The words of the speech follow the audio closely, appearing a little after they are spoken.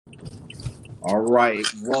All right,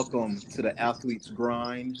 welcome to the Athletes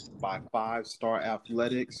Grind by Five Star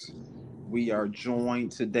Athletics. We are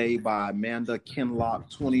joined today by Amanda Kinloch,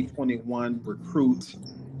 2021 recruit.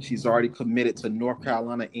 She's already committed to North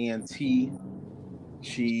Carolina A&T.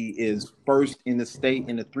 She is first in the state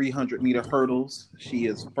in the 300-meter hurdles. She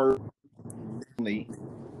is first only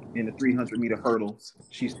in the 300-meter hurdles.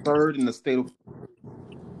 She's third in the state of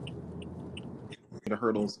the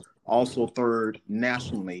hurdles, also third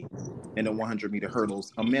nationally in the 100-meter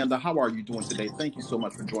hurdles. Amanda, how are you doing today? Thank you so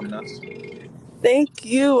much for joining us. Thank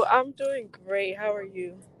you. I'm doing great. How are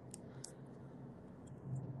you?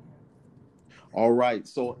 All right.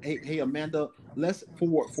 So, hey, Amanda, let's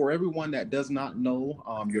for everyone that does not know,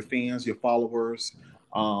 your fans, your followers,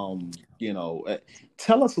 you know,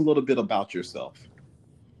 tell us a little bit about yourself.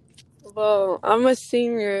 Well, I'm a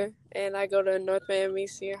senior and I go to North Miami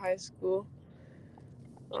Senior High School.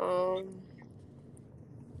 Um,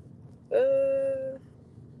 uh,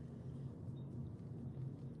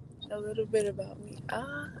 a little bit about me.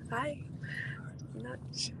 I'm not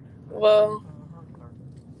sure. Well,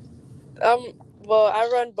 I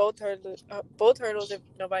run both hurdles. If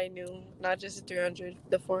nobody knew, not just the 300,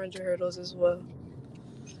 the 400 hurdles as well.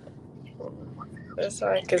 That's all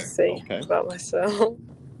I can say Okay. about myself.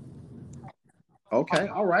 Okay.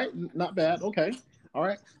 All right. Not bad. Okay. All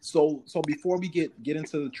right. So before we get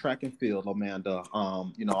into the track and field, Amanda, I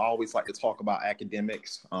always like to talk about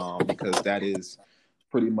academics, because that is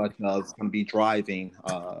pretty much going to be driving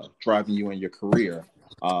you in your career.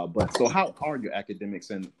 But so how are your academics,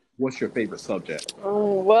 and what's your favorite subject?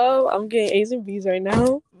 Well, I'm getting A's and B's right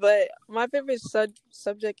now, but my favorite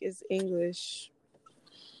subject is English.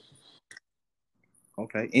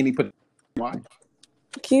 Okay. Any particular why?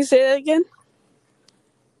 Can you say that again?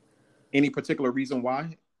 Any particular reason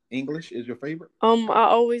why English is your favorite? I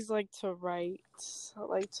always like to write. I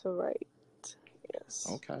like to write. Yes.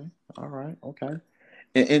 Okay. All right. Okay.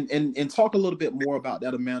 And talk a little bit more about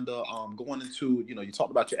that, Amanda. Going into, you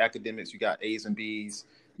talked about your academics, you got A's and B's,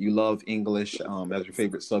 you love English as your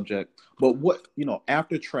favorite subject. But what,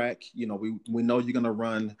 after track, we know you're gonna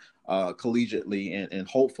run collegiately and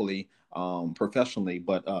hopefully professionally.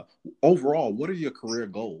 But overall, what are your career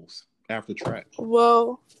goals after track?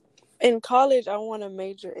 Well, in college, I want to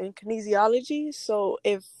major in kinesiology. So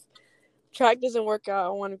if track doesn't work out, I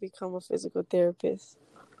want to become a physical therapist.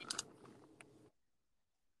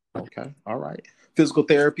 Okay. All right. Physical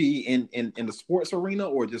therapy in the sports arena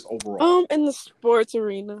or just overall? In the sports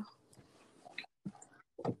arena.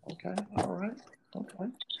 Okay. All right.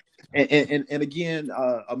 Okay. And again,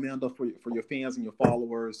 Amanda, for your fans and your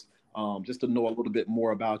followers, just to know a little bit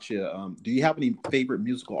more about you, do you have any favorite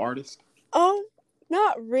musical artists? Um,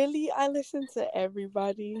 Not really. I listen to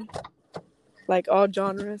everybody, like all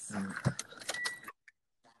genres.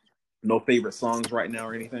 No favorite songs right now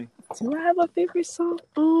or anything? Do I have a favorite song?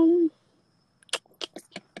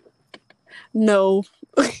 No.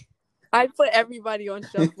 I put everybody on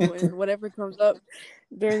shuffle and whatever comes up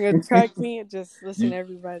during a track meet, just listen You to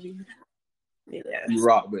everybody. you Yes.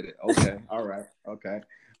 rock with it. Okay. All right. Okay.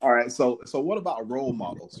 All right. So what about role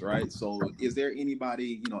models, right? So is there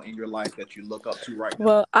anybody, in your life that you look up to right now?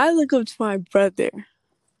 Well, I look up to my brother,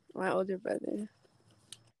 my older brother.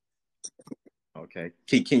 Okay.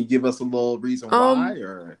 Can you give us a little reason why Um,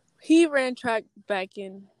 or he ran track back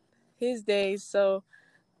in his days, so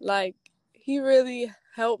like he really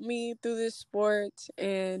helped me through this sport,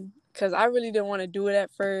 and because I really didn't want to do it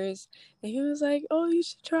at first, and he was like, "Oh, you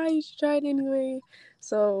should try it anyway."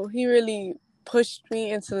 So he really pushed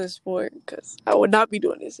me into the sport because I would not be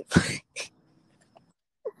doing this if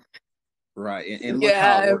right? And look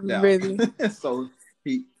how it yeah, worked out. really. So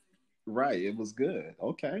he right, it was good.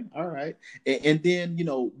 Okay, all right. And then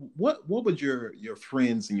what would your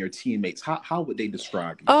friends and your teammates how would they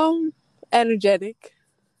describe you? Um, Energetic.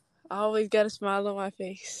 I always got a smile on my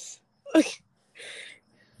face.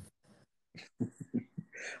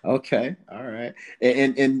 Okay, all right.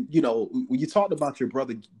 And when you talked about your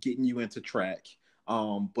brother getting you into track,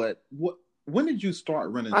 but when did you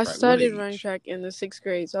start running I track? What started running age? track in the sixth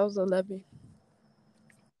grade, so I was 11.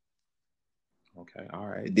 Okay, all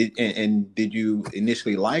right. And did you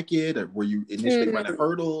initially like it, or were you initially running Mm,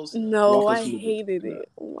 hurdles? no, Walk us I a little bit hated through that.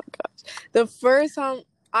 it. Oh my gosh. The first time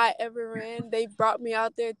I ever ran, they brought me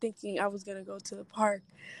out there thinking I was going to go to the park.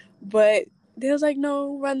 But they was like,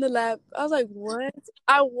 no, run the lap. I was like, what?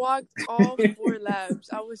 I walked all 4 laps.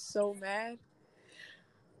 I was so mad.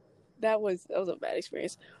 That was a bad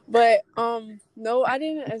experience. But no, I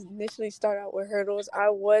didn't initially start out with hurdles. I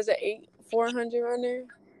was an 400 runner.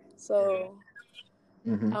 So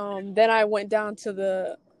Hmm. then I went down to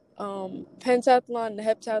the pentathlon, the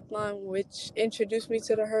heptathlon, which introduced me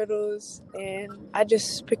to the hurdles, and I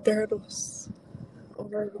just picked the hurdles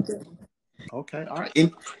over everything. Okay, all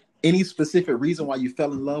right. Any specific reason why you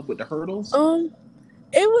fell in love with the hurdles?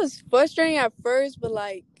 It was frustrating at first, but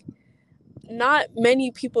like not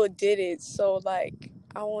many people did it, so like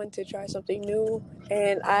I wanted to try something new,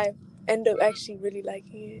 and I end up actually really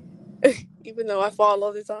liking it, even though I fall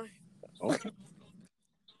all the time. Okay.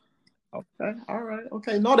 Okay, all right,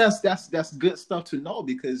 okay. No, that's good stuff to know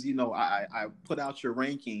because I put out your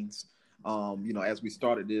rankings, as we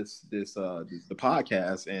started the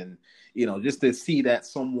podcast, and just to see that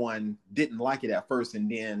someone didn't like it at first,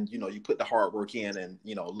 and then you put the hard work in, and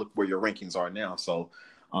look where your rankings are now. So,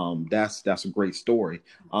 that's a great story.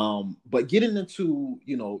 But getting into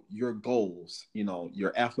your goals,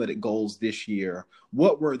 your athletic goals this year,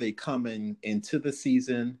 what were they coming into the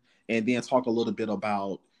season, and then talk a little bit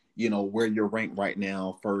about where you're ranked right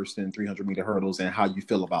now, first in 300-meter hurdles, and how you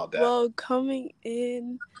feel about that. Well, coming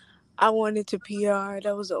in, I wanted to PR.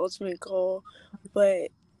 That was the ultimate goal. But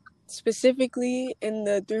specifically in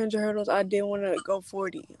the 300 hurdles, I did want to go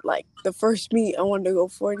 40. Like the first meet, I wanted to go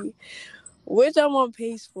 40, which I'm on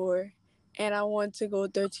pace for. And I want to go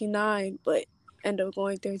 13.9, but end up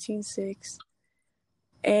going 13.6.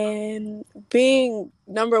 And being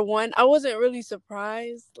number one, I wasn't really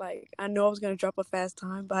surprised. Like, I know I was going to drop a fast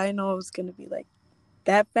time, but I didn't know it was going to be like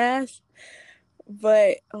that fast.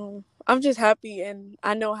 But I'm just happy, and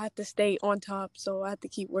I know I have to stay on top, so I have to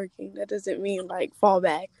keep working. That doesn't mean like fall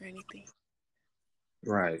back or anything.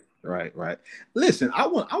 Right, right, right. Listen, I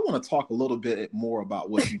want to talk a little bit more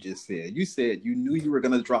about what you just said. You said you knew you were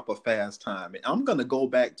going to drop a fast time, and I'm going to go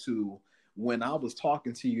back to when I was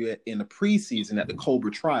talking to you in the preseason at the Cobra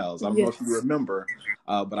Trials. I don't know if you Yes. remember,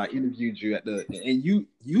 but I interviewed you and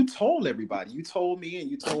you told everybody, you told me, and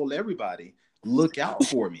you told everybody, look out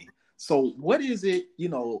for me. So what is it?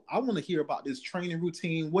 I want to hear about this training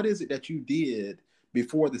routine. What is it that you did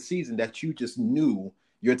before the season that you just knew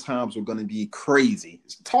your times were going to be crazy?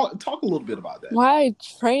 Talk a little bit about that. My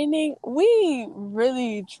training, we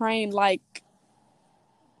really train like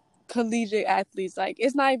collegiate athletes. Like,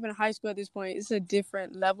 it's not even high school at this point. It's a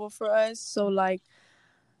different level for us. So like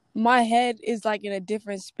my head is like in a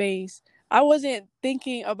different space. I wasn't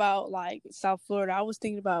thinking about like South Florida. I was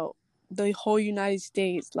thinking about the whole United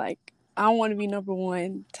States. Like, I want to be number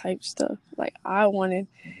one type stuff. Like,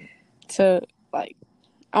 to like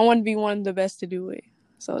I want to be one of the best to do it.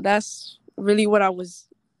 So that's really what I was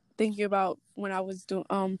thinking about when I was doing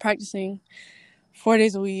practicing 4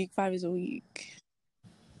 days a week, 5 days a week.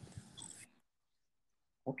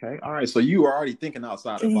 Okay, all right. So you were already thinking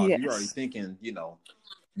outside the box. You were already Yes. thinking,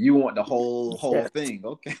 you want the whole Yes. thing.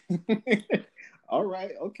 Okay. All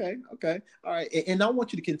right. Okay. Okay. All right. And I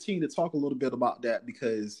want you to continue to talk a little bit about that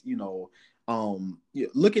because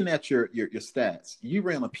looking at your stats, you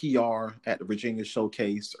ran a PR at the Virginia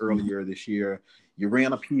Showcase earlier this year. You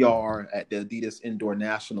ran a PR at the Adidas Indoor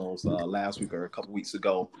Nationals last week or a couple weeks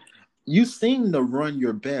ago. You seem to run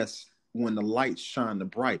your best when the lights shine the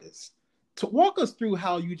brightest. To walk us through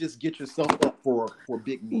how you just get yourself up for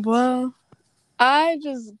big meets. Well, I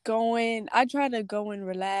try to go and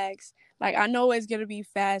relax. Like, I know it's gonna be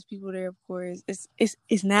fast people there, of course.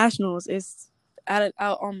 It's nationals. It's out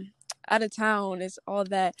of town. It's all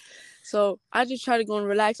that. So I just try to go and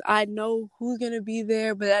relax. I know who's gonna be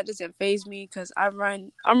there, but that doesn't faze me because I'm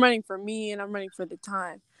running for me and I'm running for the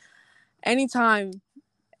time. Anytime,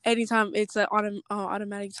 anytime it's an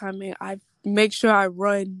automatic timing, I make sure I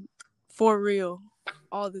run for real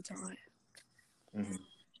all the time. Mm-hmm.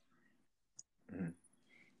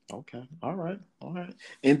 Mm-hmm. Okay. All right. All right.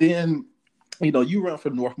 And then, you run for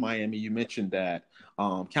North Miami. You mentioned that.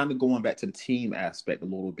 Kind of going back to the team aspect a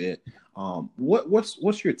little bit.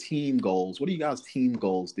 What's your team goals? What are you guys' team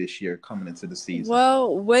goals this year coming into the season?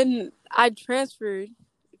 Well, when I transferred,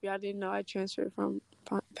 if y'all didn't know, I transferred from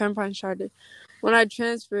Pembine Charter. When I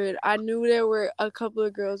transferred, I knew there were a couple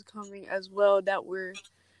of girls coming as well that were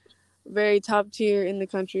very top tier in the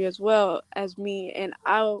country as well as me. And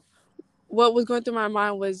what was going through my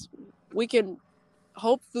mind was we can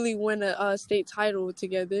hopefully win a state title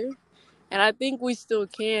together. And I think we still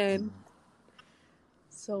can.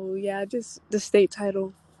 So yeah, just the state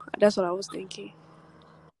title. That's what I was thinking.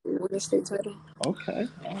 Win the state title. Okay.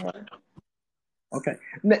 All right. Okay.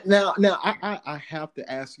 Now, I have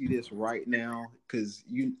to ask you this right now because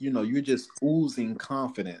you're just oozing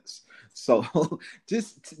confidence. So,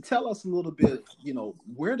 just tell us a little bit.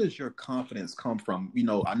 Where does your confidence come from?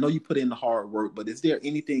 I know you put in the hard work, but is there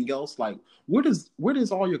anything else? Like, where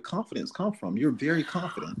does all your confidence come from? You're very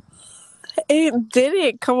confident. It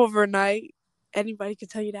didn't come overnight. anybody could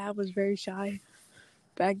tell you that I was very shy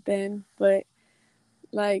back then. But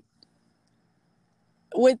like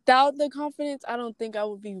without the confidence, I don't think I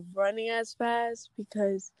would be running as fast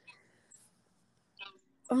because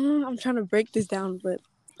I'm trying to break this down, but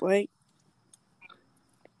like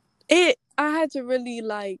I had to really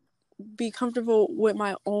like be comfortable with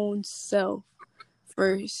my own self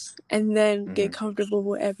first and then get comfortable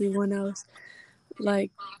with everyone else.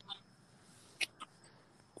 Like,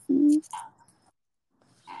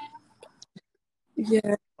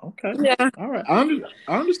 yeah. Okay. Yeah. All right. I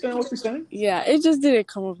understand what you're saying. Yeah, it just didn't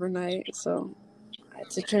come overnight, so I had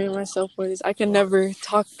to train myself for this. I can never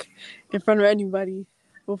talk in front of anybody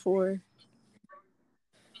before.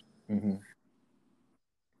 Mm-hmm.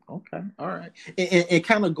 Okay, all right, and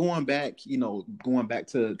kind of going back to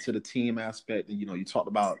the team aspect. You talked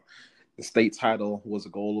about the state title was a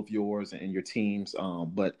goal of yours and your teams.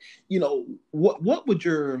 But what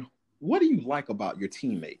do you like about your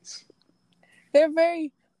teammates? They're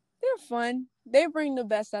fun. They bring the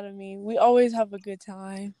best out of me. We always have a good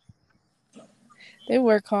time. They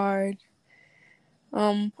work hard.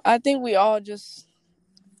 I think we all just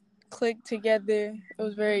clicked together. It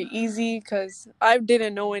was very easy because I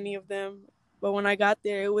didn't know any of them, but when I got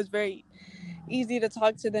there, it was very easy to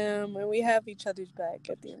talk to them, and we have each other's back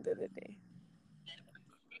at the end of the day.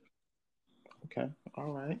 Okay,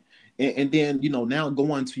 all right, and then now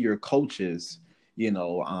going to your coaches.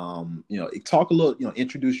 Talk a little.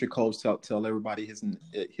 Introduce your coach. Tell everybody his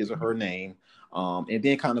or her name, and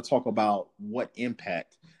then kind of talk about what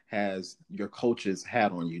impact has your coaches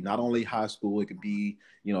had on you. Not only high school, it could be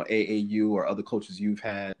AAU or other coaches you've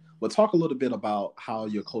had, but talk a little bit about how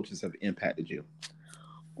your coaches have impacted you.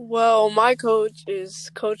 Well, my coach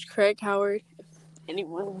is Coach Craig Howard. If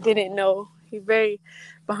anyone didn't know, he's very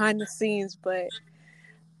behind the scenes, but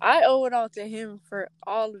I owe it all to him for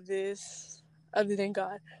all of this, other than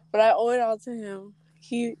God. But I owe it all to him.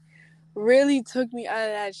 He really took me out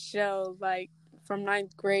of that shell, like from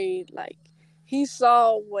ninth grade. Like he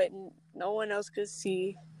saw what no one else could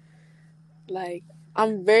see. Like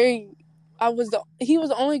I'm very, he was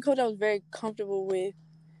the only coach I was very comfortable with,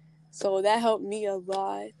 so that helped me a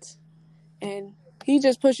lot. And he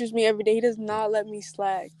just pushes me every day. He does not let me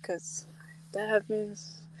slack because that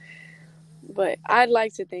happens. But I'd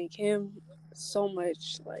like to thank him so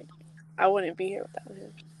much. Like I wouldn't be here without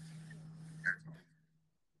him.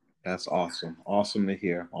 That's awesome. Awesome to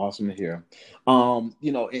hear. Awesome to hear.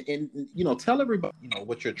 Tell everybody,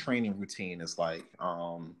 what your training routine is like.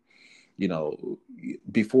 You know,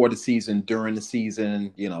 before the season, during the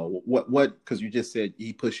season, because you just said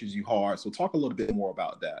he pushes you hard. So talk a little bit more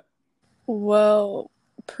about that. Well,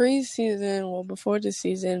 before the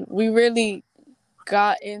season, we really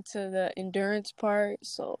got into the endurance part.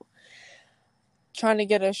 So trying to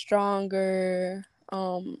get us stronger,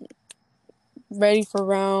 ready for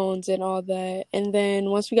rounds and all that. And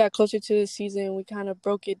then once we got closer to the season, we kind of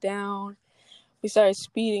broke it down. We started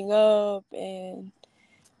speeding up and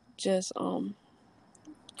just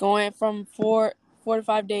going from 4 to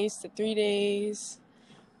 5 days to 3 days,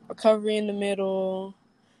 recovery in the middle,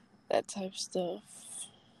 that type of stuff.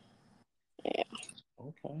 Yeah.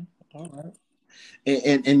 Okay. All right.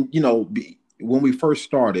 And when we first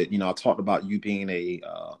started, I talked about you being a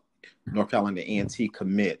North Carolina A&T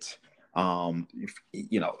commit.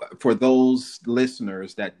 For those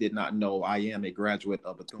listeners that did not know, I am a graduate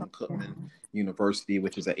of Bethune-Cookman University,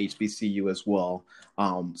 which is a HBCU as well.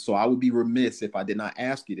 So I would be remiss if I did not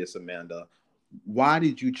ask you this, Amanda. Why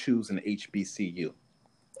did you choose an HBCU?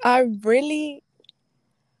 I really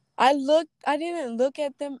I didn't look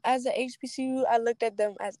at them as a HBCU. I looked at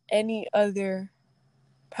them as any other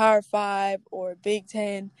Power 5 or Big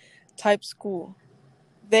 10 type school.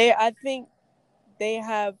 I think they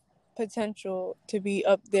have potential to be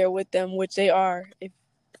up there with them, which they are if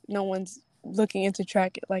no one's looking into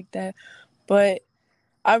track it like that. But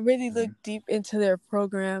I really looked deep into their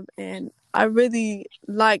program and I really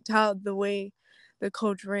liked how the way the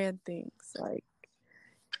coach ran things. Like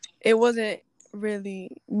it wasn't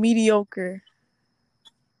really mediocre,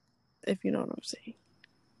 if you know what I'm saying.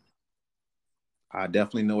 I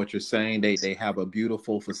definitely know what you're saying. They have a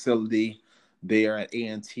beautiful facility there at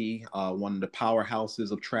A&T, one of the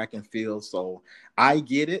powerhouses of track and field. So I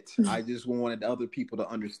get it. I just wanted other people to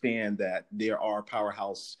understand that there are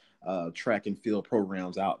powerhouse track and field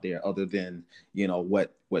programs out there, other than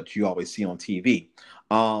what you always see on TV.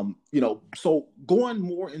 So going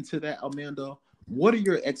more into that, Amanda, what are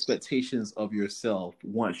your expectations of yourself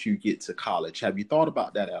once you get to college? Have you thought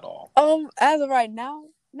about that at all? As of right now,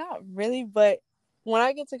 not really, but when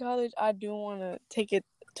I get to college, I do want to take it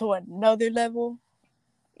to another level.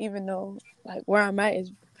 even though like where I'm at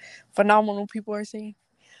is phenomenal, people are saying.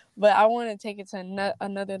 But I want to take it to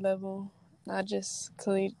another level, not just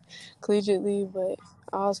collegiately, but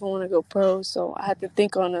I also want to go pro. So I have to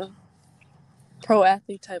think on a pro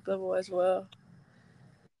athlete type level as well.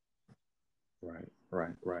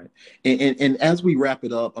 Right. And as we wrap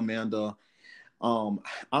it up, Amanda,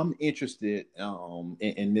 I'm interested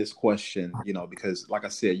in this question, because like I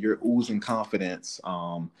said, you're oozing confidence.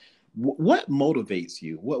 What motivates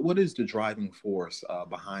you? What is the driving force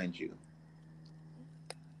behind you?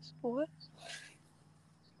 What?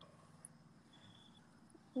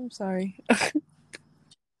 I'm sorry.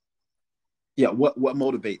 Yeah, what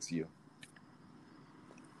motivates you?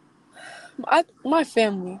 My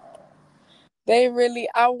family. They really,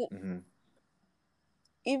 Mm-hmm.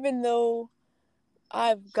 even though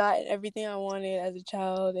I've gotten everything I wanted as a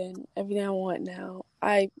child and everything I want now,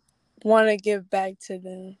 I want to give back to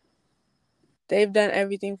them. They've done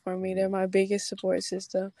everything for me. They're my biggest support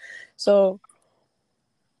system. So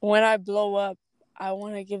when I blow up, I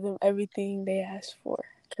want to give them everything they asked for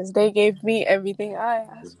because they gave me everything I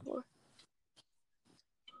asked for.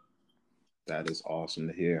 That is awesome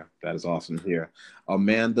to hear. That is awesome to hear.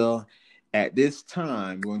 Amanda, at this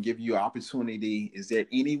time, we're going to give you an opportunity. Is there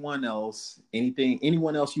anyone else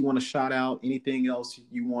you want to shout out? Anything else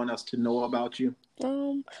you want us to know about you?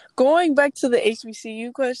 Going back to the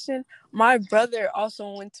HBCU question, my brother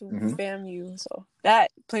also went to FAMU, so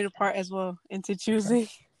that played a part as well into choosing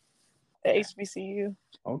the HBCU.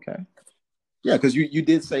 Okay. Yeah, because you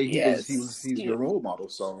did say he's Yeah. your role model,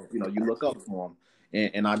 so you look up to him,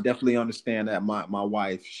 and I definitely understand that. My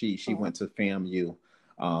wife, she went to FAMU,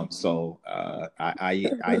 so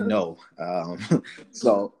I know.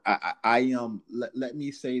 So let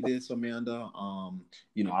me say this, Amanda.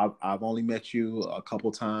 I've only met you a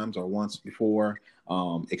couple times or once before.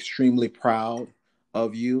 Extremely proud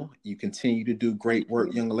of you. You continue to do great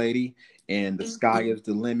work, young lady, and the sky is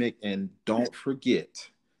the limit. And don't forget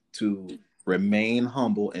to remain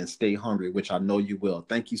humble and stay hungry, which I know you will.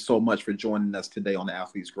 Thank you so much for joining us today on the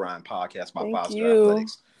Athletes Grind podcast by Thank 5 Star you.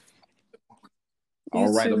 Athletics.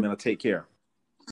 All right, Too. Amanda, take care.